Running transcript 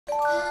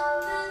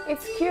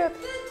It's cute.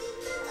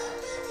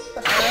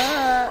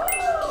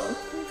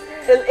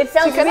 It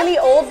sounds really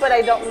old, but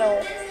I don't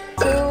know.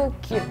 Too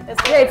cute.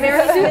 Yeah, it's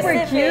very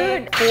super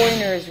cute.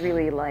 Foreigners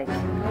really like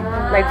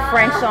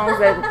French songs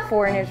that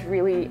foreigners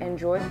really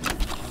enjoy.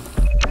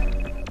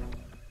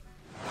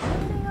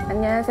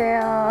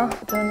 안녕하세요.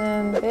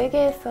 저는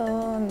벨기에에서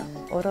온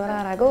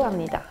오로라라고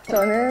합니다.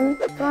 저는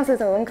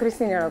프랑스에서 온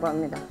크리스틴이라고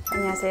합니다.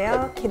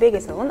 안녕하세요.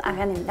 케벡에서 온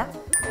아간입니다.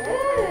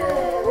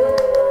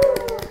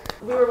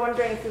 We were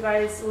wondering if you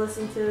guys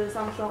listen to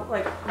Chanson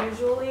like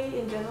usually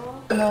in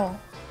general. No.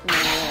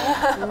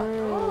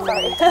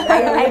 Sorry.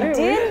 I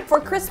did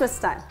for Christmas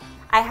time.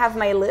 I have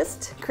my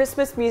list,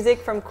 Christmas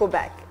music from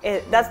Quebec.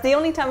 That's the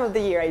only time of the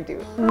year I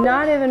do.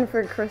 Not even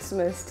for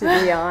Christmas, to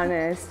be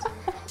honest.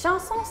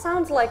 Chanson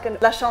sounds like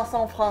la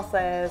chanson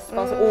française,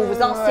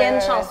 aux anciennes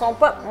chansons,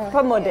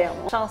 pas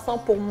modernes. Chanson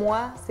pour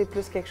moi, c'est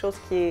plus quelque chose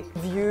qui est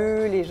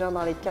vieux, les gens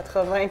dans les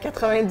 80,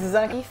 90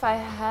 ans. If I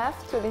have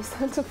to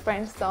listen to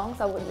French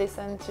songs, I would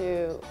listen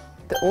to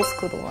the old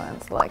school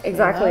ones, like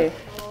Exactly.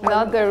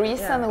 not the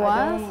recent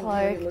ones,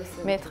 like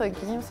Maître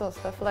Gims or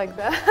stuff like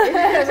that.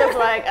 It's just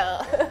like,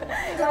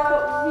 So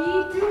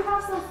we do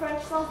have some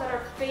French songs that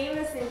are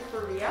famous in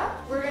Korea.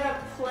 We're gonna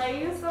play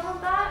you some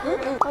of that.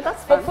 oh,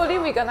 that's fun. Hopefully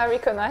we're gonna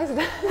recognize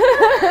that.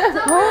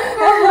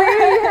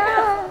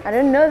 I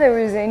didn't know there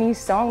was any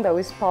song that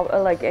was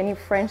like any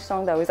French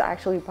song that was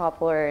actually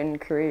popular in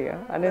Korea.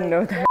 I didn't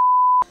know that.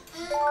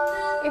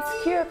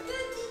 It's cute.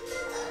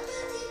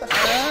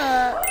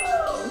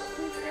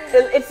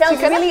 It sounds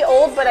really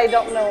old, but I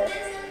don't know.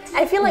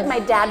 I feel like my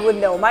dad would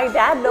know. My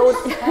dad knows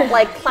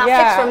like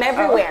classics from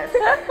everywhere.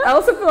 I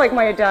also feel like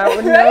my dad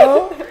would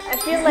know. I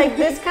feel like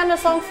this kind of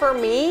song for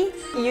me,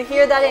 you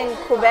hear that in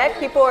Quebec,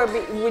 people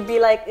would be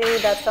like,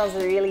 that sounds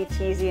really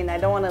cheesy and I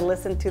don't want to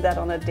listen to that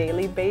on a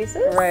daily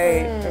basis.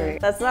 Right.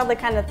 That's not the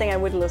kind of thing I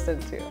would listen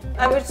to.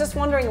 I was just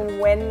wondering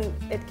when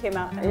it came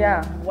out.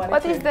 And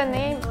What is the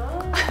name?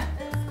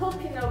 It's called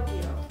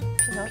Pinocchio.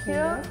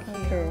 Pinocchio?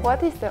 Okay.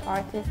 What is the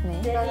artist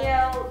name?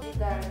 Danièle,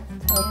 Vidal.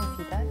 Oh,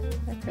 Vidal?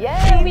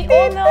 Yeah, we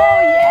all know,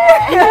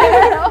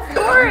 yeah! Of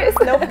course!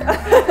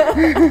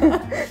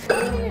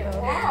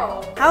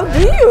 Wow. How do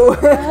you?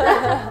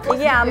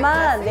 이게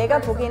아마 내가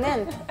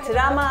보기에는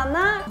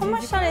드라마나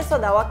커머셜에서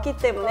나왔기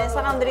때문에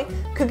사람들이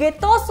그게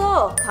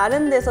떠서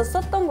다른 데서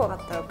썼던 것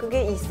같아요.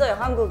 그게 있어요,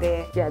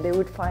 한국에. Yeah, they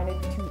would find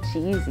it too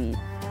cheesy.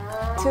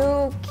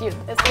 Too cute.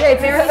 Yeah,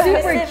 it's very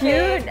super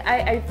cute.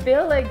 I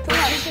feel like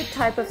this is the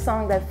type of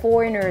song that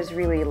foreigners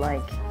really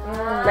like.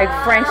 Like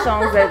French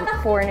songs that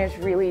foreigners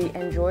really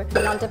enjoy.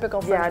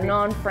 Non-typical French. Yeah,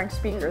 non-French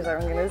speakers,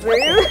 I'm gonna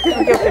say.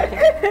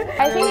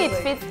 I think it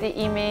fits the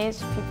image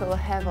people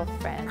have of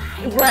France.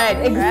 Right,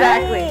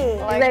 exactly.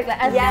 Like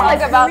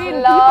yes. about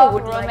Korean love,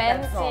 people would like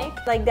that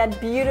romantic. Like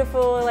that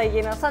beautiful, like,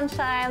 you know,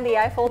 sunshine, the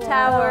Eiffel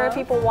Tower,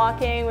 people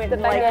walking with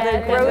like the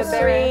baguette,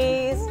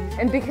 groceries.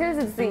 And because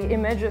it's the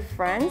image of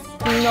France,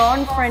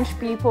 non-French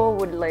people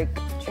would like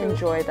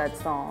enjoy that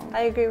song.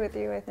 I agree with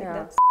you. I think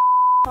that's.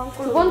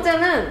 두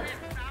번째는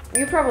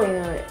you probably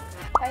know it.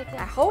 I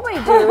hope I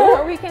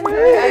do. We can do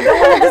it. I don't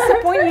want to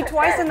disappoint you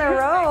twice in a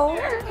row.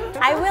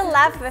 I will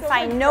laugh if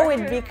I know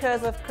it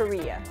because of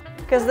Korea.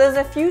 Because there's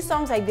a few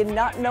songs I did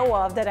not know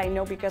of that I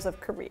know because of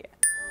Korea.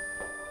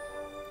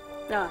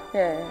 No.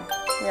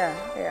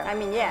 Yeah. I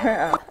mean,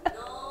 yeah.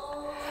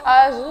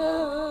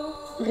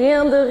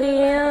 Rien de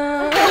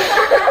rien.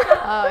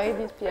 Oh,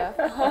 Edith Piaf.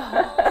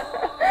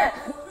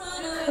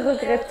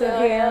 Regrette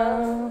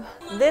rien.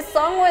 This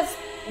song was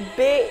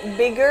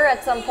bigger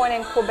at some point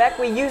in Quebec.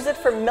 We used it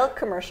for milk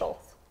commercials.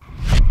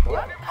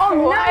 Oh,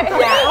 why?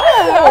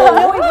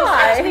 No, it was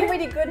actually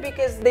really good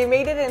because they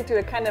made it into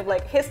a kind of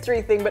like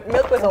history thing, but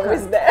milk was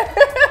always there.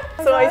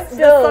 So this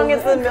song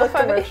is the milk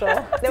commercial.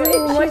 No,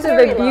 Too much of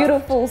a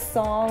beautiful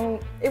song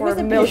It was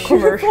a milk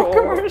beautiful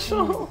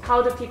commercial.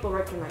 How do people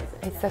recognize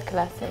it? It's a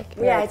classic.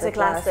 Yeah, it's a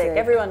classic.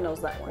 Everyone knows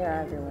that one.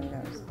 Yeah, everyone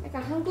knows.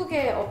 약간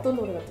한국의 어떤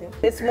노래 같아요?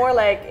 It's more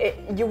like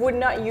you would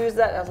not use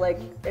that as like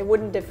it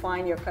wouldn't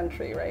define your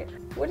country, right?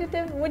 Would it?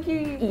 Would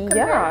you?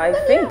 Yeah, I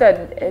think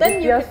that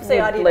Then you could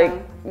say would, adieu. like,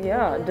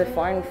 yeah,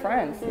 define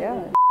France.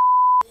 Yeah.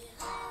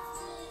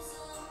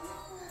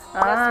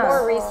 That's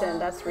more recent.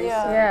 That's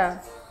recent. Yeah.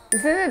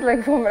 Isn't it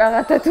like from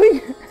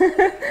Ratatouille?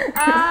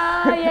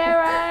 Yeah,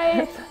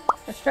 right.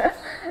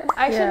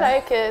 I actually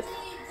like it.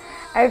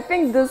 I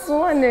think this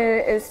one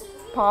is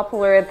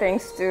popular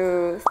thanks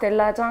to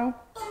Stella Jang.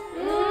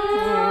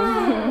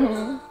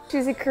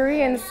 She's a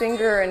Korean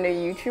singer and a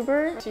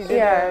YouTuber. She did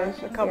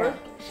a cover?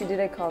 Yeah. She did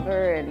a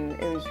cover and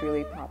it was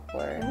really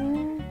popular.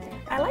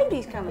 I like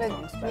these kind of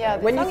songs better. Yeah,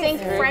 when you song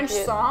think is very French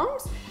cute.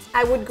 songs,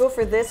 I would go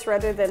for this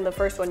rather than the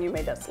first one you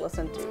made us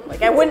listen to.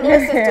 Like I wouldn't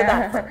listen to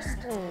that first.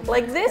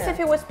 Like this, if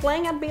it was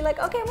playing, I'd be like,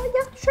 okay, well,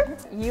 yeah, sure.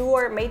 You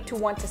are made to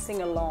want to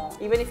sing along.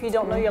 Even if you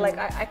don't know, you're like,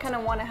 I kind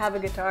of want to have a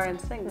guitar and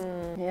sing.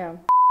 Yeah.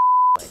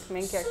 Like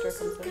main character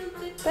comes in.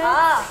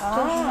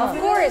 Of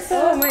course.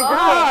 Oh my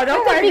god!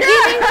 Oh my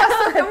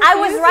god! I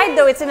was right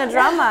though. It's in a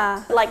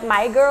drama, like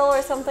My Girl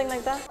or something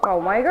like that. Wow,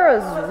 My Girl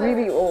is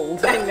really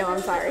old. I know.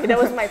 I'm sorry. That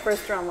was my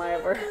first drama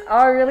ever.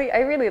 Oh really? I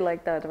really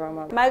like that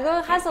drama. My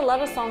Girl has a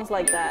lot of songs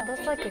like that.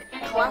 That's like a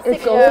classic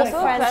It's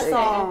also French classic.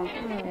 song.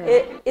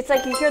 It's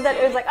like you hear that.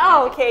 It's like,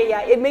 oh, okay,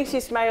 yeah. It makes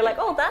you smile. You're like,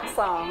 oh, that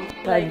song.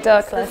 Like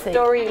the the classic.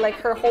 story, like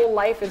her whole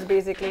life is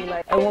basically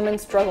like a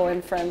woman's struggle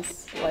in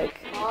France, like,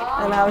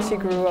 and how she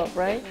grew up,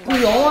 right?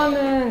 그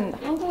영화는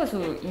한국에서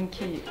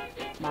인기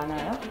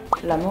많아요?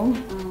 라몽?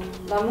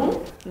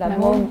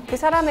 라몽? 그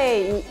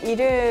사람의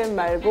이름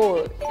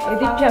말고 에디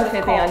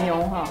피아프에 대한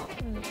영화.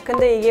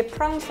 근데 이게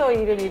프랑스어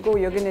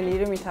이름이고 여기는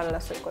이름이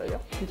달랐을걸요?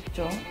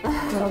 그렇죠.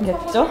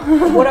 그렇겠죠?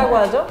 뭐라고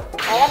하죠?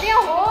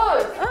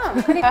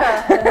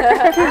 그러니까.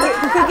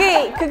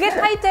 그게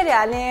타이틀이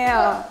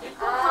아니에요.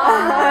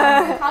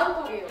 다음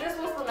곡이에요. This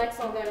was the next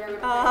song that we were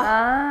gonna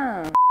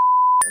아.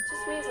 It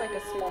just means like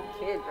a small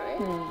kid, right?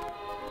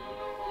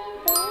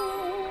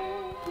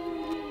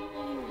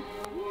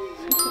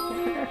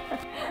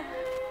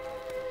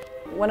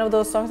 One of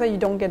those songs that you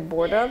don't get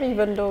bored of,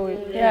 even though.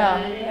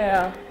 Yeah.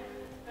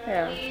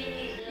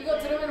 이거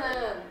들으면은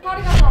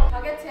파리 가서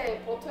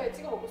바게트에 버터에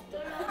찍어 먹고 싶죠?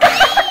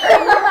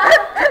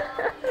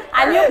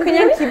 아니요,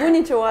 그냥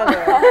기분이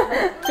좋아져요.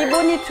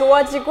 기분이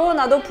좋아지고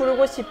나도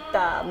부르고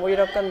싶다, 뭐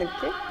이런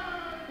느낌?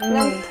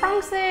 난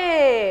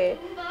프랑스에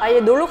아예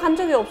놀러 간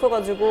적이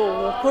없어가지고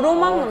뭐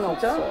그로망은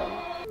없어요.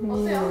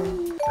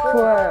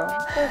 좋아요.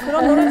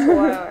 그런 노래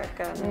좋아요,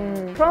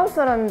 약간. 프랑스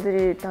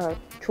사람들이 다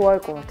좋아할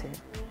것 같아.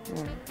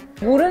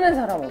 모르는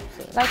사람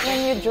없어요. Like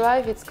when you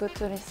drive, it's good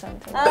to listen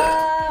to.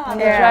 아, You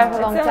drive a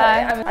long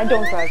time. I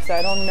don't drive, so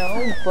I don't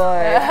know,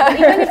 but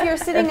even if you're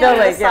sitting feel on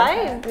the like, yeah.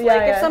 side, Yeah,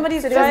 like if yeah.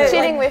 somebody's Just driving,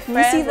 chilling like, with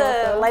you see friends the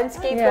also.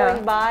 landscape Yeah.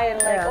 going by and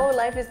like, Yeah. oh,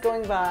 life is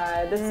going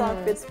by. This song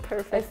fits It's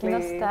perfectly.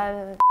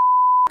 nostalgic.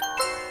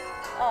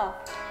 Oh.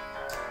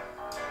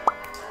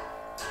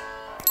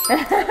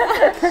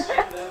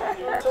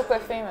 Super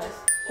famous.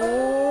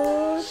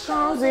 Oh,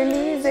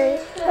 Champs-Elysées.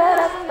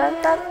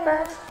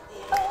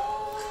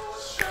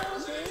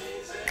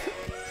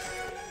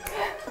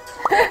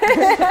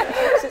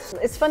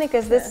 It's funny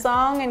because this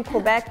song in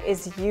Quebec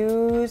is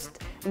used,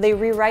 they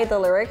rewrite the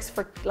lyrics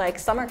for like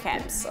summer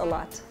camps a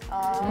lot.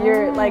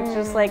 You're like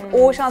just like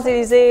au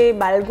Champs-Élysées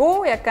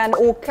말고 약간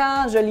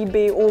aucun joli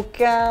bé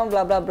aucun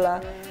blah blah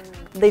blah.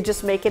 They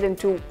just make it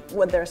into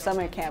what their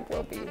summer camp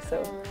will be.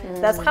 So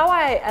that's how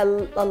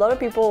a lot of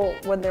people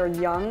when they're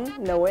young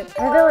know it.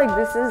 I feel like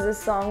this is a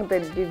song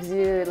that gives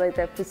you, like,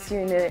 that puts you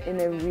in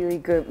a really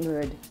good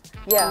mood.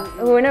 Yeah.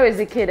 When I was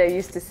a kid, I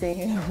used to sing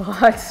it a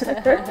lot.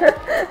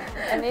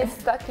 And it's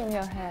stuck in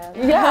your head.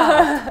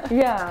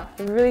 Yeah,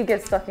 it really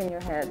gets stuck in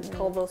your head.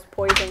 Call those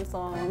poison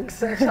songs,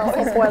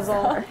 chanson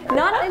poison.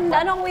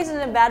 Not always in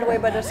a bad way,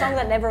 but a song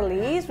that never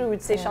leaves. We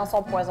would say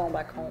chanson poison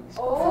back home.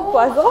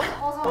 Poison?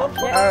 Oh,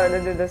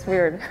 that's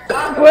weird.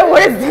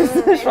 What is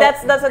this?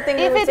 That's the thing.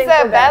 If we would it's sing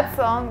a for bad them.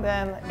 song,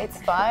 then it's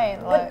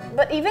fine. Like,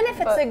 But even if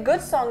it's a good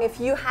song, if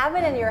you have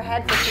it in your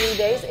head for 3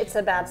 days, it's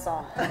a bad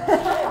song.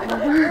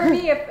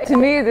 To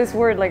me, this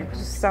word like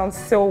just sounds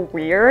so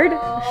weird.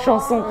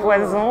 Chanson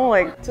poison,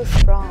 like too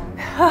strong.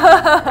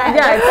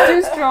 yeah, it's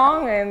too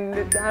strong, and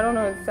I don't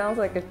know. It sounds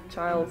like a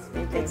child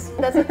speaking.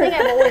 That's the thing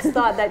I've always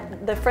thought,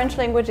 that the French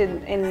language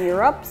in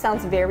Europe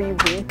sounds very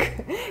weak.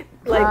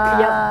 Like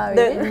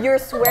really? your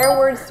swear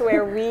words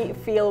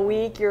feel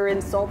weak. Your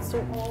insults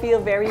feel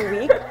very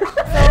weak.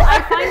 So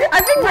I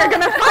think we're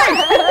gonna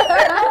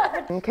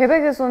fight.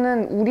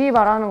 quebec에서는 우리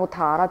말하는 거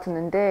다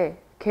알아듣는데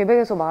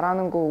quebec에서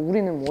말하는 거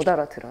우리는 못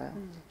알아들어요.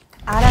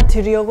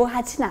 알아들으려고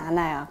하진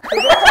않아요.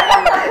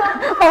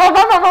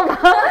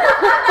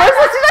 벌써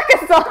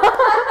시작했어.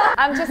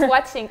 I'm just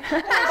watching.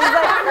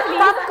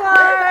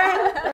 Popcorn.